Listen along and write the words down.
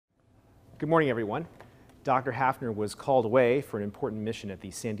Good morning, everyone. Dr. Hafner was called away for an important mission at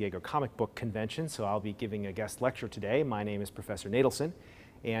the San Diego Comic Book Convention, so I'll be giving a guest lecture today. My name is Professor Nadelson,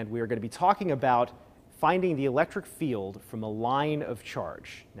 and we are going to be talking about finding the electric field from a line of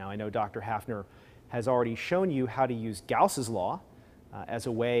charge. Now, I know Dr. Hafner has already shown you how to use Gauss's law as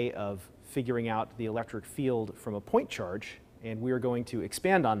a way of figuring out the electric field from a point charge, and we are going to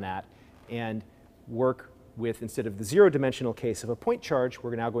expand on that and work with, instead of the zero-dimensional case of a point charge,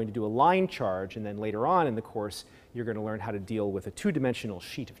 we're now going to do a line charge, and then later on in the course, you're going to learn how to deal with a two-dimensional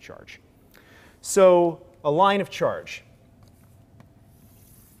sheet of charge. So, a line of charge.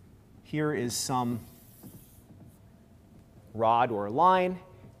 Here is some rod or a line,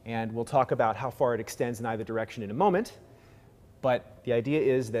 and we'll talk about how far it extends in either direction in a moment. But the idea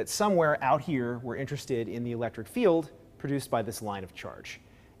is that somewhere out here, we're interested in the electric field produced by this line of charge.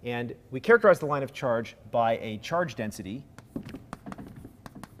 And we characterize the line of charge by a charge density,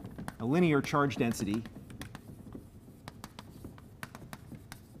 a linear charge density,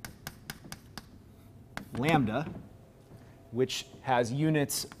 lambda, which has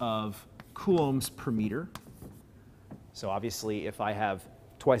units of coulombs per meter. So obviously, if I have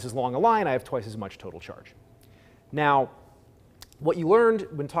twice as long a line, I have twice as much total charge. Now, what you learned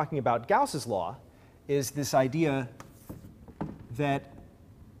when talking about Gauss's law is this idea that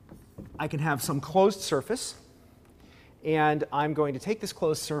I can have some closed surface, and I'm going to take this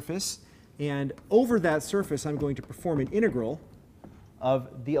closed surface, and over that surface I'm going to perform an integral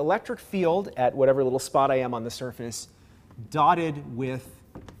of the electric field at whatever little spot I am on the surface, dotted with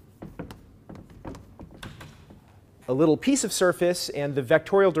a little piece of surface, and the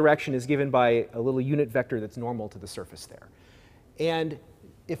vectorial direction is given by a little unit vector that's normal to the surface there. And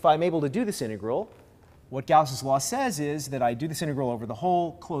if I'm able to do this integral, what Gauss's law says is that I do this integral over the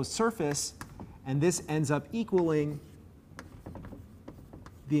whole closed surface, and this ends up equaling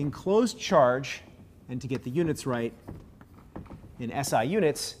the enclosed charge, and to get the units right in SI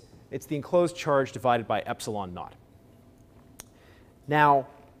units, it's the enclosed charge divided by epsilon naught. Now,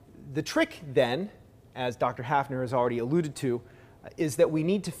 the trick then, as Dr. Hafner has already alluded to, is that we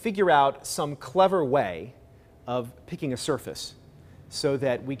need to figure out some clever way of picking a surface so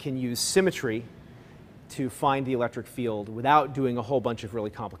that we can use symmetry to find the electric field without doing a whole bunch of really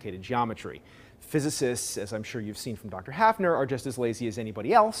complicated geometry. Physicists, as I'm sure you've seen from Dr. Hafner, are just as lazy as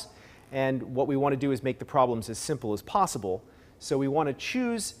anybody else, and what we want to do is make the problems as simple as possible. So we want to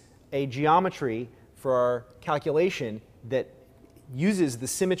choose a geometry for our calculation that uses the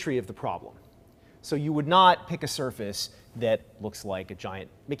symmetry of the problem. So you would not pick a surface that looks like a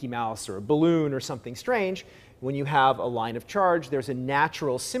giant Mickey Mouse or a balloon or something strange. When you have a line of charge, there's a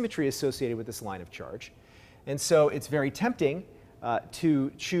natural symmetry associated with this line of charge. And so it's very tempting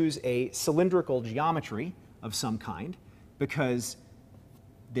to choose a cylindrical geometry of some kind because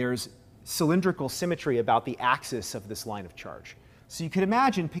there's cylindrical symmetry about the axis of this line of charge. So you could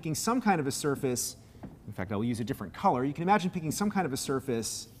imagine picking some kind of a surface. In fact, I will use a different color. You can imagine picking some kind of a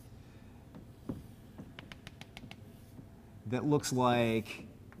surface that looks like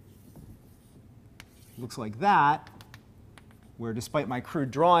that, where despite my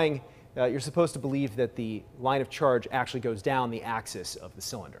crude drawing, you're supposed to believe that the line of charge actually goes down the axis of the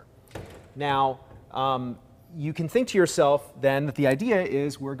cylinder. Now, you can think to yourself then that the idea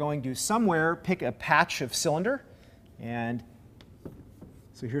is we're going to somewhere pick a patch of cylinder, and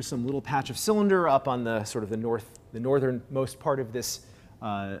so here's some little patch of cylinder up on the sort of the northernmost part of this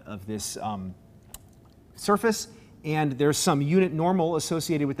surface, and there's some unit normal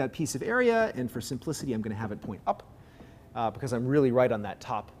associated with that piece of area, and for simplicity I'm going to have it point up because I'm really right on that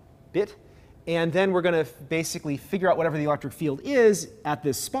top bit. And then we're going to basically figure out whatever the electric field is at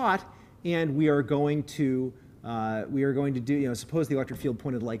this spot, and we are going to do, suppose the electric field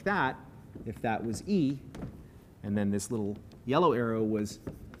pointed like that, if that was E, and then this little yellow arrow was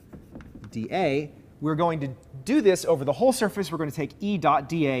dA. We're going to do this over the whole surface. We're going to take E dot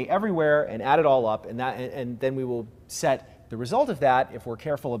dA everywhere and add it all up, and then we will set the result of that. If we're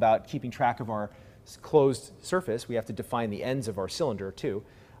careful about keeping track of our closed surface, we have to define the ends of our cylinder too.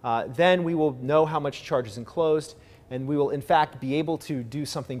 Then we will know how much charge is enclosed, and we will in fact be able to do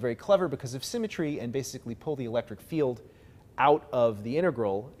something very clever because of symmetry and basically pull the electric field out of the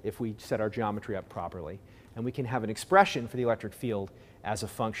integral if we set our geometry up properly. And we can have an expression for the electric field as a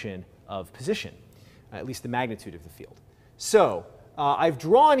function of position, at least the magnitude of the field. So I've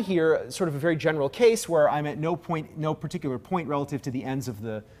drawn here sort of a very general case where I'm at no particular point relative to the ends of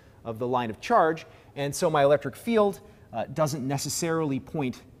the line of charge, and so my electric field doesn't necessarily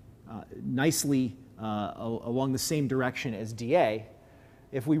point nicely along the same direction as dA.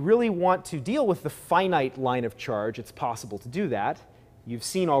 If we really want to deal with the finite line of charge, it's possible to do that. You've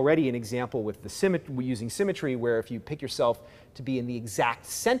seen already an example with the using symmetry where if you pick yourself to be in the exact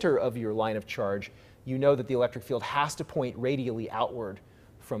center of your line of charge, you know that the electric field has to point radially outward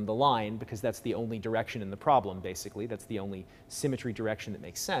from the line because that's the only direction in the problem, basically. That's the only symmetry direction that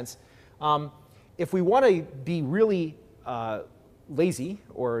makes sense. If we want to be really lazy,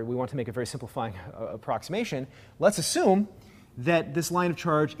 or we want to make a very simplifying approximation, let's assume that this line of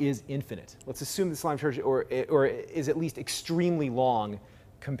charge is infinite. Let's assume this line of charge or is at least extremely long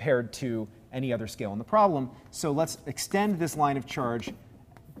compared to any other scale in the problem. So let's extend this line of charge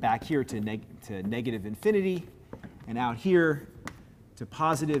back here to negative infinity, and out here to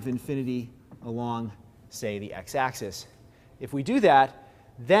positive infinity along, say, the x-axis. If we do that,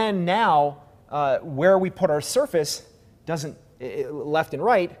 then now where we put our surface left and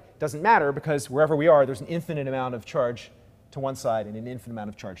right doesn't matter, because wherever we are, there's an infinite amount of charge to one side and an infinite amount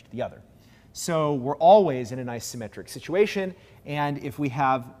of charge to the other. So we're always in a nice symmetric situation. And if we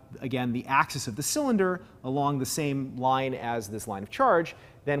have, again, the axis of the cylinder along the same line as this line of charge,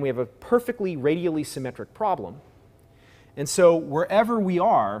 then we have a perfectly radially symmetric problem. And so wherever we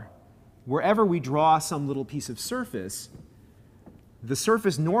are, wherever we draw some little piece of surface, the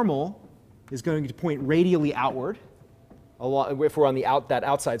surface normal is going to point radially outward, if we're on that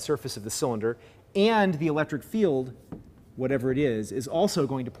outside surface of the cylinder, and the electric field, whatever it is also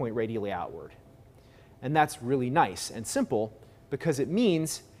going to point radially outward. And that's really nice and simple, because it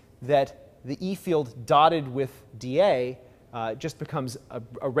means that the E field dotted with dA just becomes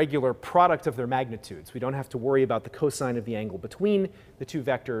a regular product of their magnitudes. We don't have to worry about the cosine of the angle between the two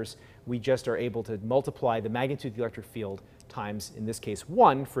vectors. We just are able to multiply the magnitude of the electric field times, in this case,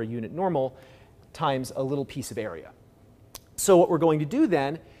 1 for a unit normal, times a little piece of area. So what we're going to do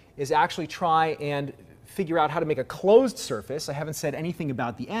then is actually try and figure out how to make a closed surface. I haven't said anything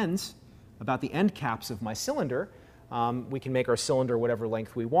about the ends, about the end caps of my cylinder. We can make our cylinder whatever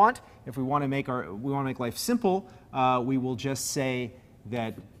length we want. If we want to make life simple, we will just say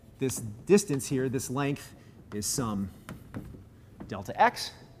that this distance here, this length, is some delta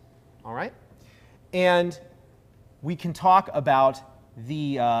x. All right? And we can talk about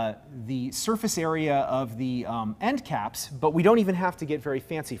the surface area of the end caps, but we don't even have to get very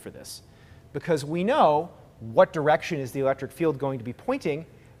fancy for this, because we know what direction is the electric field going to be pointing.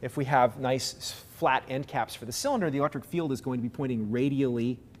 If we have nice flat end caps for the cylinder, the electric field is going to be pointing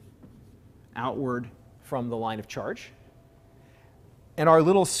radially outward from the line of charge. And our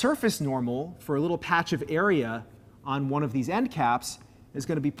little surface normal for a little patch of area on one of these end caps is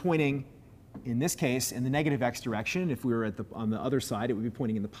going to be pointing, in this case, in the negative x direction. If we were on the other side, it would be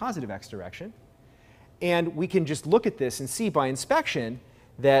pointing in the positive x direction. And we can just look at this and see by inspection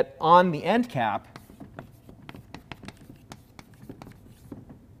that on the end cap,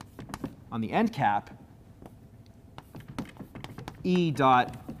 E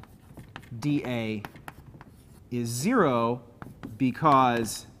dot dA is 0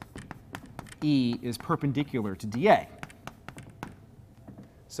 because E is perpendicular to dA.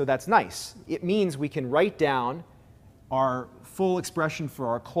 So that's nice. It means we can write down our full expression for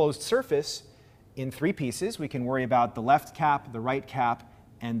our closed surface in 3 pieces. We can worry about the left cap, the right cap,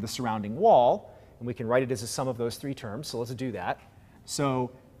 and the surrounding wall. And we can write it as a sum of those 3 terms. So let's do that.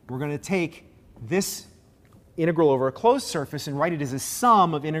 So we're going to take this integral over a closed surface and write it as a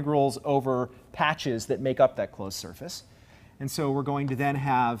sum of integrals over patches that make up that closed surface. And so we're going to then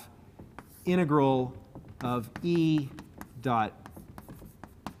have integral of E dot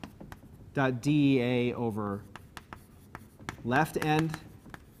dA over left end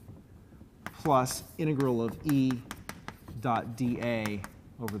plus integral of E dot dA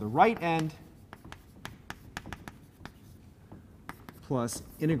over the right end plus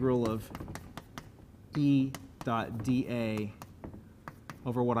integral of E dot dA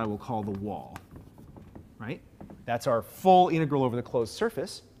over what I will call the wall, right? That's our full integral over the closed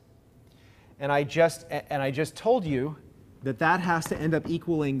surface. And I just told you that that has to end up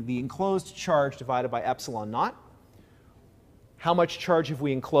equaling the enclosed charge divided by epsilon naught. How much charge have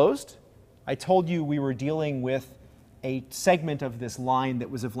we enclosed? I told you we were dealing with a segment of this line that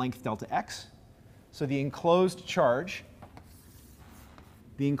was of length delta x. So the enclosed charge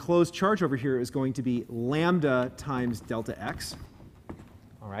over here is going to be lambda times delta x.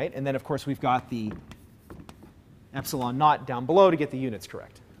 All right, and then of course we've got the epsilon naught down below to get the units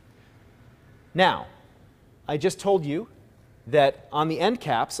correct. Now, I just told you that on the end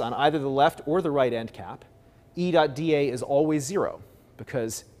caps, on either the left or the right end cap, E dot dA is always 0,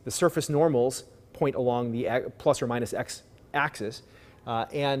 because the surface normals point along the plus or minus x axis,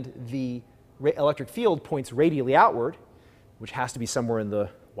 and the electric field points radially outward, which has to be somewhere in the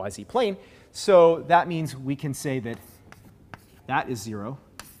yz plane. So that means we can say that that is 0,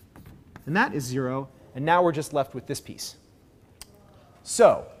 and that is 0, and now we're just left with this piece.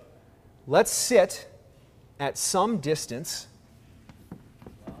 So let's sit at some distance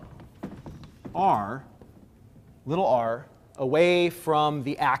r, little r, away from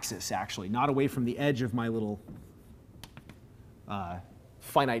the axis, actually, not away from the edge of my little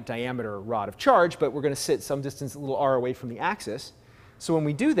finite diameter rod of charge, but we're going to sit some distance little r away from the axis. So when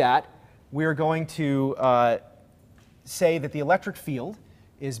we do that, we're going to say that the electric field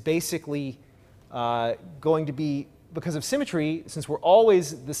is basically going to be, because of symmetry, since we're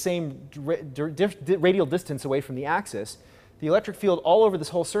always the same radial distance away from the axis, the electric field all over this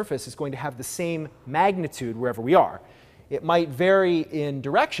whole surface is going to have the same magnitude wherever we are. It might vary in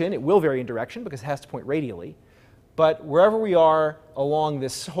direction. It will vary in direction because it has to point radially. But wherever we are along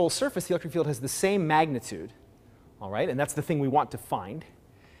this whole surface, the electric field has the same magnitude. All right? And that's the thing we want to find.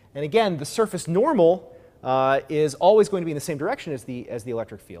 And again, the surface normal is always going to be in the same direction as the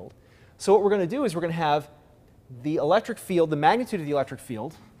electric field. So what we're going to do is we're going to have the electric field, the magnitude of the electric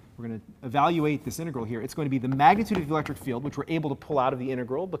field. We're going to evaluate this integral here. It's going to be the magnitude of the electric field, which we're able to pull out of the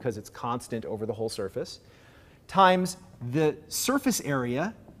integral because it's constant over the whole surface, times the surface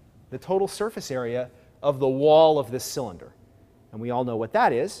area, the total surface area of the wall of this cylinder. And we all know what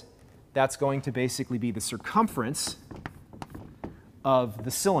that is. That's going to basically be the circumference of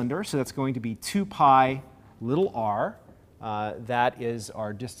the cylinder. So that's going to be 2 pi little r. That is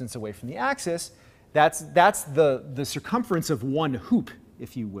our distance away from the axis. That's the circumference of one hoop,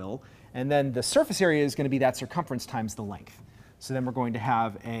 if you will. And then the surface area is going to be that circumference times the length. So then we're going to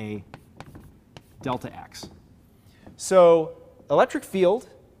have a delta x. So electric field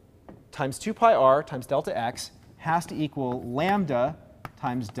times 2 pi r times delta x has to equal lambda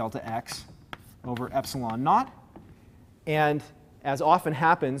times delta x over epsilon naught. And as often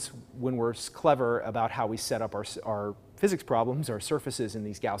happens when we're clever about how we set up our physics problems, our surfaces in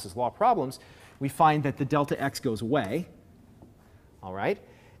these Gauss's law problems, we find that the delta x goes away. All right?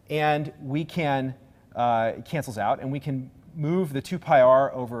 And we can, it cancels out, and we can move the 2 pi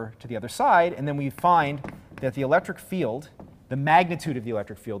r over to the other side, and then we find that the electric field, the magnitude of the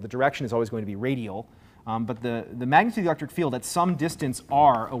electric field, the direction is always going to be radial, but the magnitude of the electric field at some distance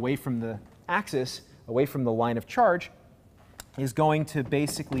r away from the axis, away from the line of charge, is going to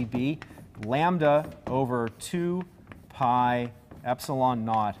basically be lambda over 2 pi epsilon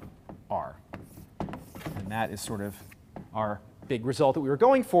naught r. And that is sort of our big result that we were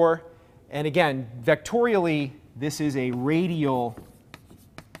going for. And again, vectorially, this is a radial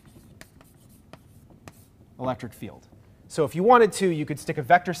electric field. So if you wanted to, you could stick a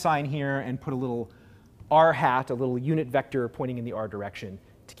vector sign here and put a little r hat, a little unit vector pointing in the r direction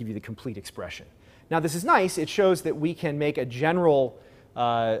to give you the complete expression. Now this is nice. It shows that we can make a general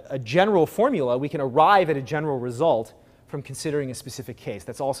formula. We can arrive at a general result from considering a specific case.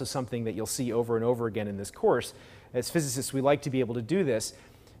 That's also something that you'll see over and over again in this course. As physicists, we like to be able to do this.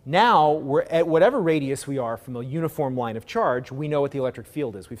 Now, we're at whatever radius we are from a uniform line of charge, we know what the electric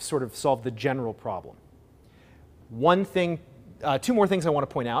field is. We've sort of solved the general problem. Two more things I want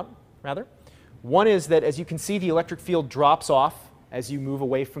to point out, rather. One is that, as you can see, the electric field drops off as you move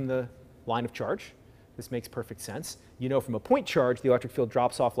away from the line of charge. This makes perfect sense. You know from a point charge, the electric field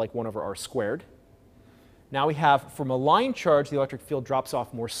drops off like 1 over r squared. Now we have, from a line charge, the electric field drops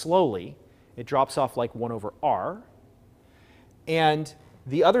off more slowly. It drops off like 1 over r. And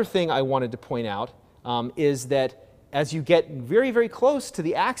the other thing I wanted to point out is that as you get very, very close to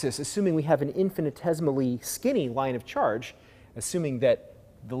the axis, assuming we have an infinitesimally skinny line of charge, assuming that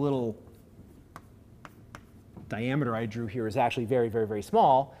the little diameter I drew here is actually very, very, very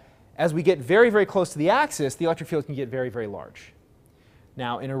small, as we get very, very close to the axis, the electric field can get very, very large.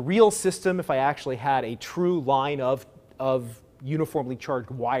 Now, in a real system, if I actually had a true line of uniformly charged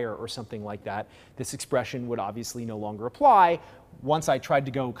wire or something like that, this expression would obviously no longer apply once I tried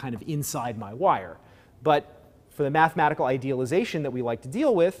to go kind of inside my wire. But for the mathematical idealization that we like to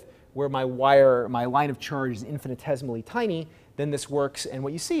deal with, where my line of charge is infinitesimally tiny, then this works. And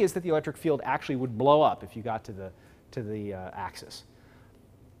what you see is that the electric field actually would blow up if you got to the axis.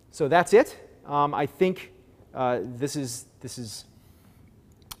 So that's it. I think this is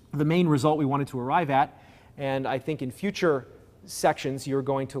the main result we wanted to arrive at. And I think in future sections, you're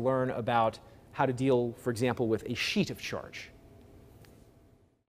going to learn about how to deal, for example, with a sheet of charge.